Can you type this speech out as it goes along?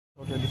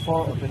24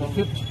 or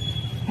 25th.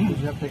 If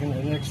you have taken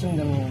any action,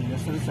 then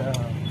yesterday's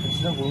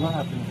incident will not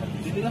happen.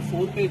 It is a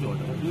 4-page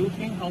order. Do you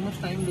think how much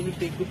time does it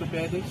take to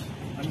prepare this?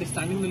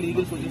 Understanding the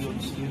legal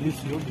positions? It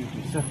is your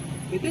duty, sir.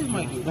 It is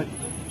my duty.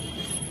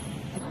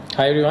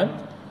 Hi everyone.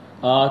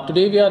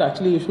 Today we are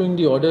actually issuing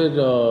the order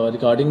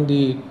regarding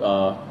the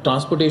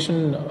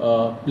transportation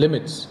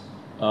limits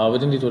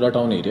within the Turao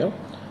town area.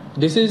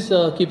 This is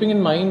keeping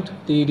in mind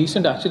the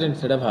recent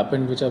accidents that have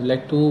happened, which have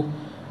led to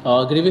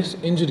grievous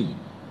injury.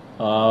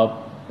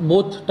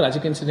 Both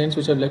tragic incidents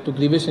which have led to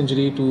grievous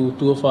injury to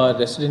two of our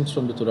residents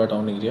from the Turao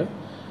town area.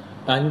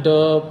 And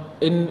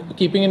in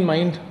keeping in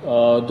mind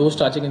those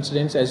tragic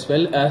incidents, as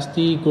well as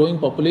the growing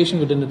population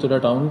within the Turao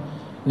town,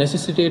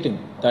 necessitating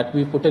that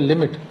we put a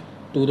limit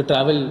to the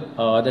travel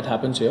that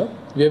happens here,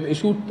 we have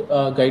issued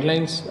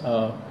guidelines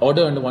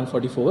order under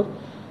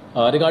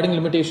 144 regarding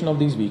limitation of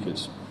these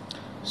vehicles.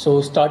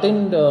 So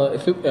starting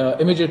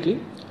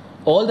immediately,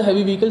 all the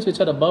heavy vehicles which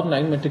are above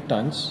 9 metric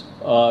tons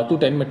to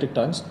 10 metric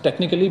tons,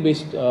 technically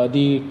based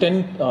the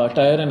 10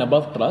 tire and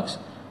above trucks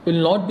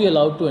will not be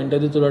allowed to enter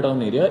the Turao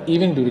town area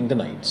even during the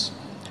nights.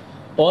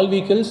 All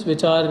vehicles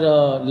which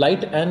are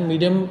light and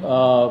medium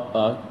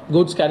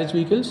goods carriage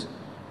vehicles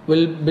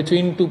will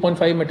between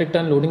 2.5 metric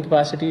ton loading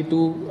capacity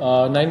to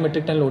 9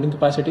 metric ton loading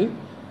capacity,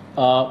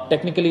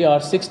 technically are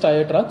 6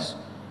 tire trucks,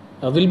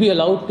 will be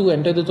allowed to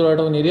enter the Turao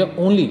town area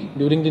only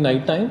during the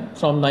night time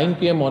from 9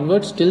 p.m.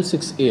 onwards till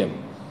 6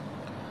 a.m.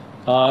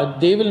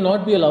 They will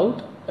not be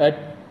allowed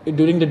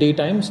during the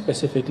daytime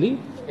specifically,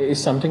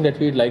 is something that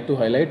we'd like to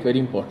highlight very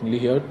importantly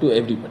here to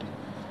everybody.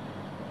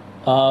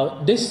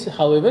 This,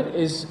 however,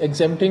 is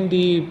exempting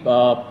the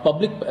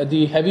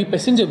the heavy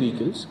passenger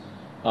vehicles,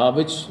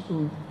 which,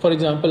 for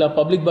example, are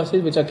public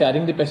buses which are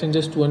carrying the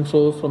passengers to and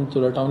fro from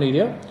Turao town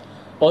area.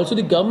 Also,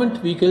 the government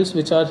vehicles,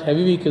 which are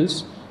heavy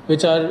vehicles,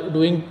 which are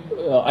doing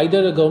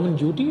either a government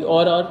duty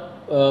or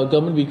are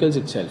government vehicles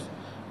itself.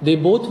 They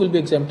both will be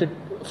exempted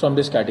from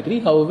this category.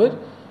 However,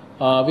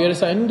 we are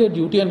assigning the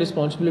duty and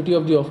responsibility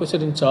of the officer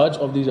in charge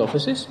of these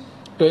offices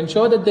to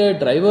ensure that their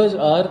drivers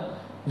are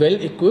well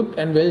equipped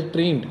and well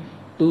trained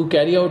to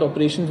carry out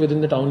operations within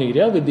the town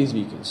area with these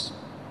vehicles.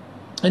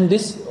 And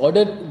this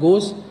order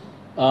goes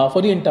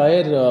for the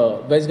entire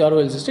West Garo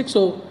Hills district.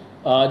 So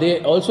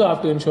they also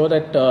have to ensure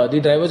that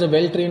the drivers are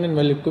well trained and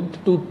well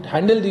equipped to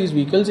handle these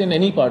vehicles in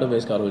any part of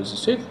West Garo Hills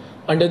district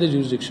under the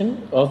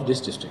jurisdiction of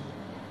this district.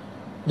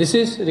 This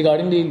is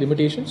regarding the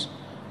limitations.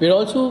 We are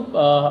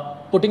also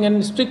putting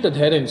in strict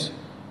adherence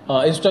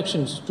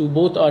instructions to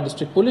both our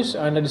district police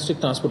and our district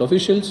transport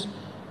officials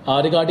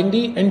regarding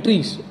the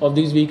entries of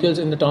these vehicles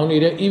in the town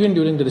area even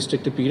during the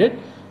restricted period,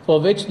 for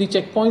which the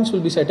checkpoints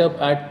will be set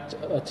up at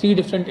 3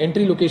 different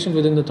entry locations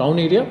within the town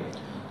area.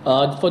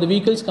 For the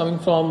vehicles coming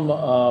from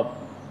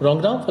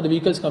Rongram, for the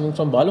vehicles coming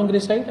from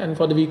Balongre side, and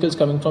for the vehicles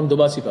coming from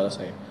Dubasipara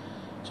side.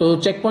 So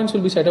checkpoints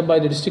will be set up by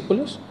the district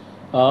police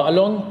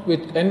along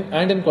with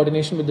and in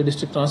coordination with the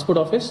district transport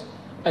office,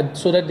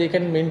 so that they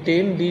can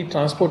maintain the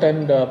transport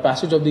and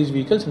passage of these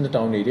vehicles in the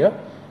town area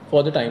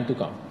for the time to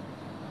come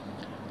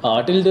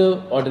till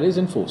the order is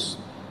in force.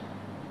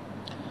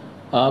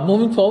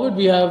 Moving forward,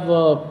 we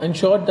have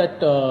ensured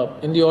that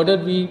in the order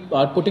we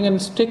are putting in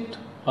strict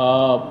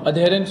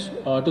adherence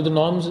to the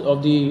norms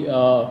of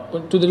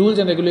to the rules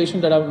and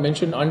regulations that are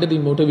mentioned under the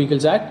Motor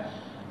Vehicles Act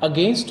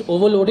against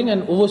overloading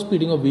and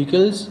overspeeding of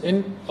vehicles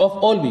of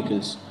all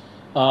vehicles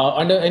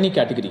under any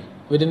category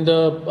within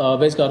the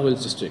West Garo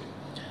Hills district.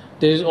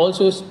 There is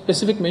also a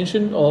specific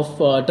mention of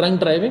drunk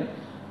driving.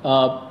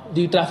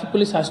 The traffic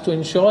police has to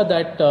ensure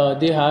that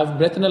they have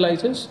breath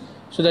analyzers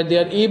so that they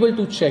are able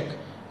to check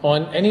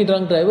on any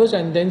drunk drivers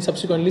and then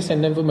subsequently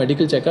send them for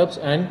medical checkups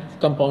and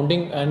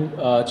compounding and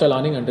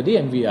chalaning under the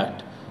MV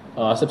Act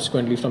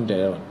subsequently from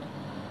there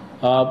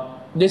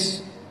on.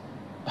 This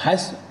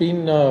has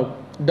been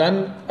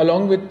done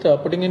along with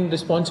putting in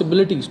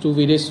responsibilities to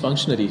various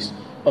functionaries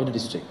of the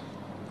district.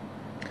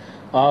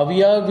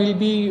 We will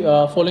be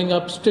following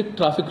up strict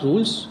traffic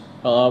rules,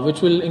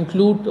 which will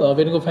include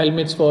wearing of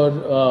helmets for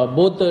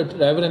both the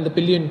driver and the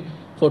pillion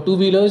for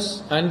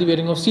two-wheelers, and the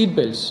wearing of seat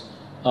belts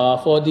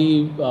for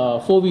the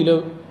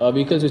four-wheeler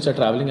vehicles which are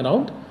traveling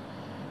around.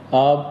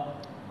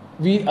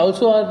 We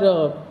also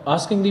are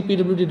asking the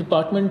PWD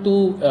department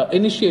to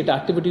initiate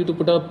activity to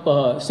put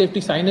up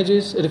safety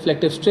signages,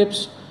 reflective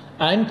strips,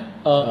 and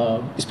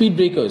speed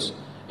breakers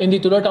in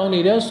the Turao town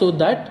area, so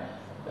that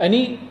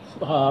any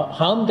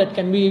harm that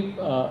can be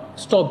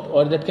stopped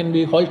or that can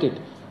be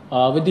halted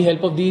with the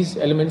help of these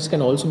elements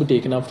can also be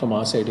taken up from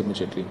our side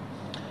immediately.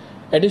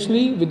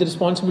 Additionally, with the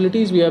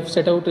responsibilities, we have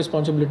set out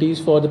responsibilities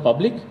for the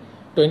public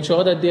to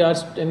ensure that they are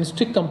in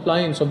strict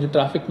compliance of the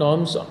traffic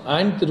norms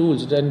and the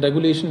rules and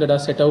regulations that are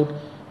set out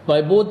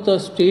by both the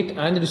state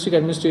and the district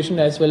administration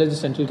as well as the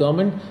central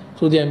government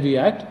through the MV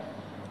Act.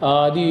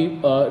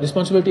 The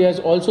responsibility has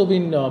also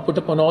been put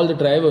upon all the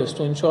drivers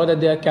to ensure that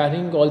they are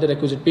carrying all the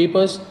requisite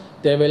papers,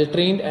 they are well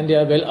trained and they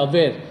are well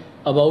aware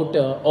about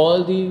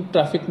all the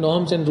traffic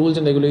norms and rules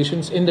and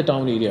regulations in the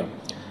town area.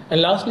 And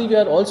lastly, we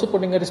are also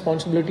putting a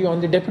responsibility on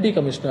the Deputy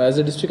Commissioner as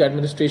a district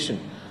administration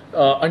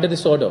under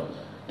this order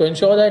to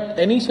ensure that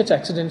any such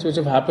accidents which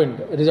have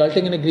happened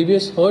resulting in a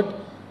grievous hurt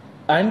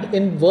and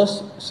in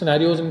worse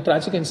scenarios and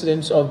tragic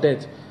incidents of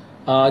death,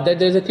 that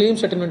there is a claim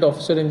settlement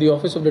officer in the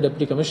office of the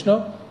Deputy Commissioner,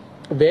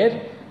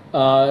 where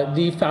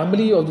the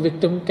family of the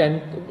victim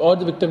can, or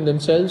the victim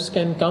themselves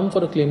can come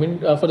for a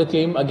for the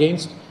claim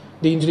against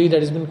the injury that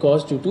has been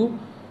caused due to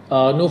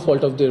no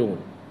fault of their own.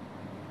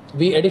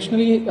 We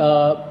additionally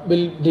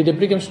the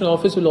Deputy Commissioner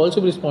office will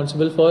also be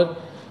responsible for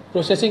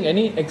processing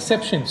any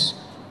exceptions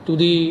to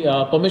the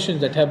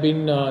permissions that have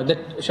been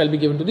that shall be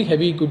given to the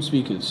heavy goods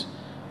vehicles,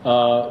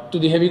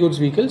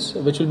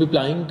 which will be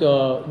plying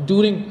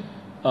during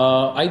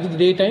either the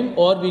daytime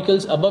or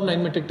vehicles above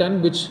 9 metric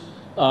ton which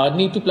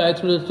need to ply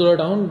through the Turao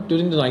town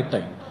during the night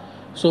time.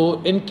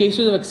 So in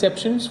cases of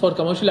exceptions for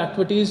commercial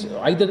activities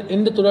either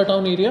in the Turao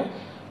town area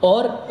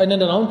or in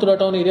and around Turao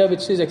town area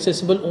which is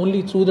accessible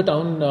only through the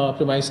town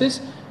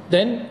premises,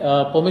 then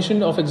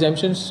permission of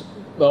exemptions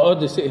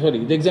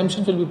the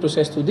exemptions will be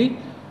processed through the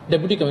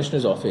Deputy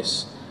Commissioner's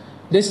office.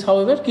 This,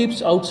 however,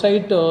 keeps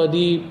outside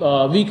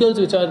the vehicles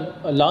which are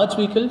large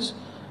vehicles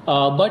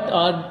but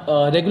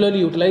are regularly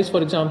utilized,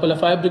 for example, a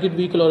fire brigade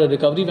vehicle or a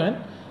recovery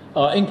van,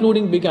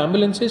 including big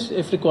ambulances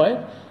if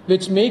required,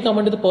 which may come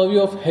under the purview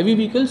of heavy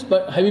vehicles,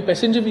 but heavy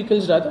passenger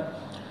vehicles rather,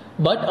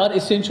 but are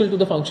essential to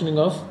the functioning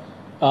of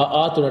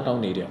our Turao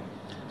town area.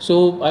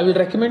 So I will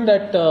recommend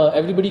that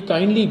everybody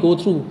kindly go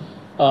through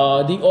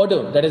the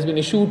order that has been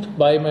issued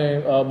by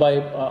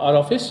our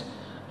office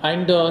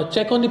and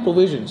check on the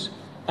provisions.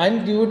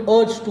 And we would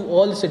urge to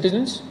all the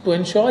citizens to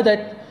ensure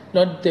that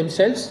not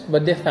themselves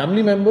but their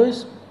family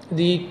members,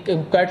 the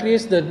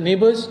compatriots, the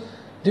neighbors,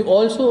 they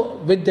also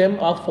with them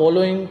are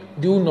following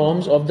due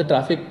norms of the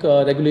traffic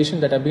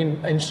regulations that have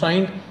been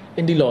enshrined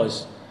in the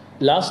laws.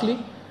 Lastly,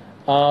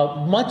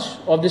 much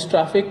of this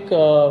traffic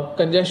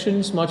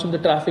congestions, much of the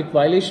traffic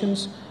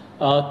violations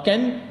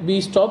can be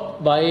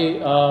stopped by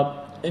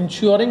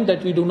ensuring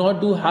that we do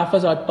not do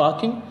haphazard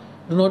parking,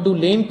 do not do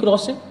lane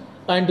crossing,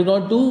 and do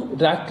not do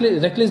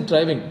reckless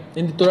driving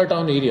in the Turao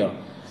town area.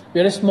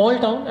 We are a small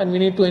town and we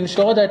need to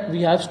ensure that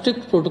we have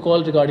strict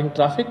protocol regarding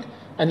traffic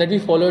and that we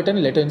follow it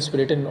in letter and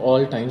spirit in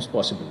all times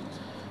possible.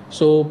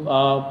 So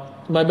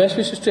my best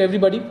wishes to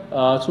everybody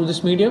through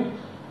this medium,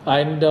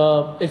 and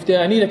if there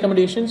are any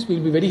recommendations,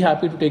 we'll be very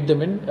happy to take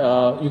them in.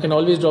 You can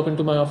always drop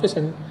into my office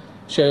and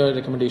share your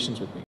recommendations with me.